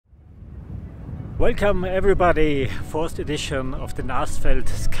Welcome everybody, 4th edition of the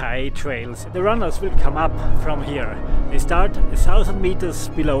Nassfeld-Skytrails. The runners will come up from here. They start 1,000 meters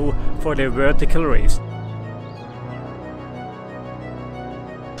below for the vertical race.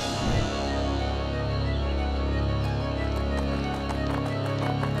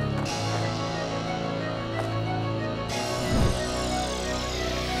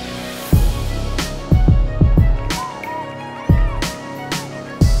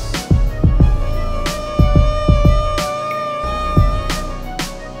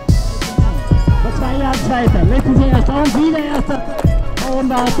 Letzten Sie erst an, wieder erster Kronen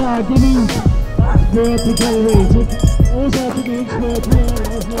gewinnt das Vertikal Race. Großartige Endspurt hier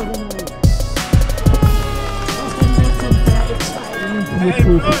aus Nürnberg. Aus den letzten 3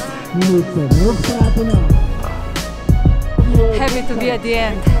 Minuten. Happy to be at the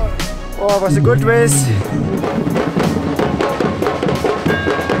end. Oh, it was a good race.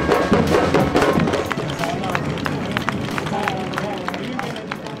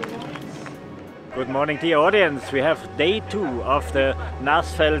 Good morning, dear audience. We have day 2 of the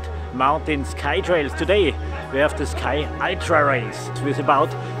Nassfeld-Mountain-Skytrails. Today we have the SkyUltra race with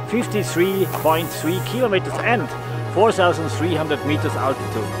about 53.3 kilometers and 4,300 meters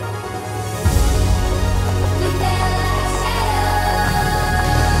altitude.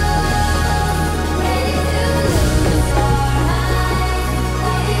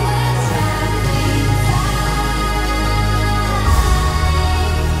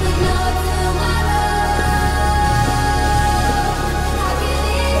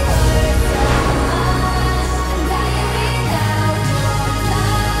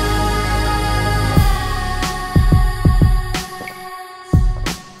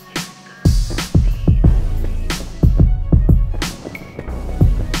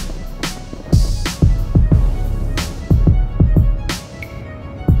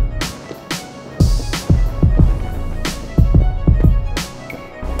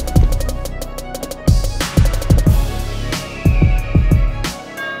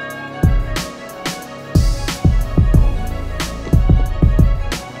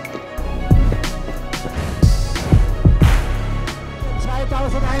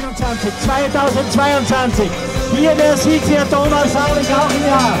 Hier der Sieg für Thomas Saulig auch im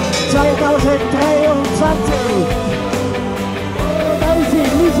Jahr 2023. Da ist sie,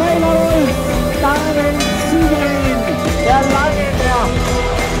 Michael Rolf, Damen-Siegerin der Langen.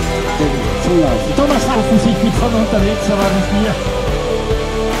 Thomas war offensichtlich von unterwegs, aber nicht hier.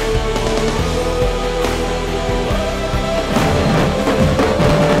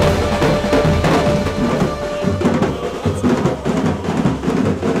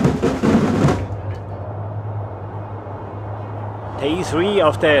 Day 3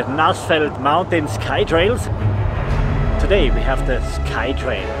 of the Nassfeld-Mountain-Skytrails. Today we have the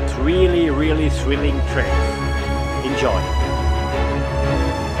Skytrail. It's really thrilling trail. Enjoy!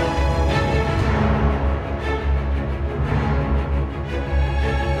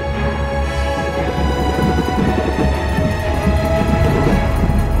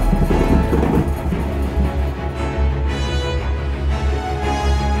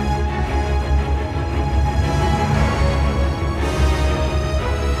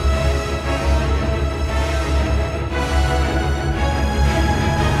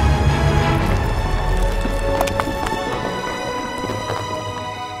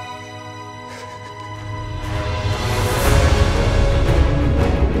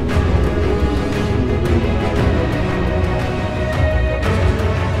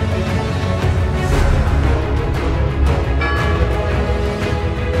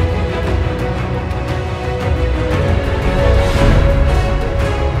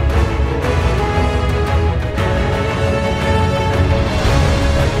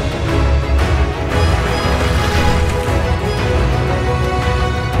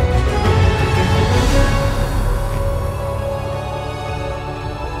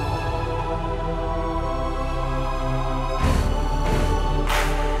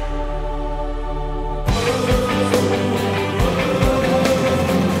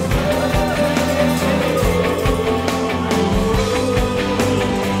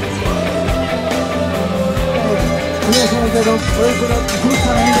 It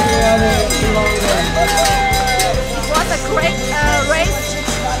was a great race,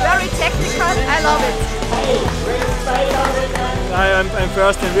 very technical, I love it. I'm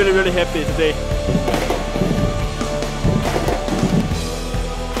first and really happy today.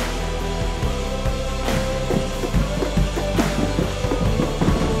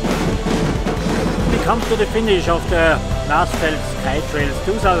 We come to the finish of the Nassfeld-Skytrails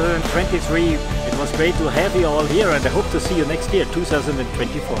 2023. It was great to have you all here and I hope to see you next year,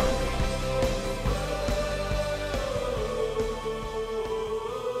 2024.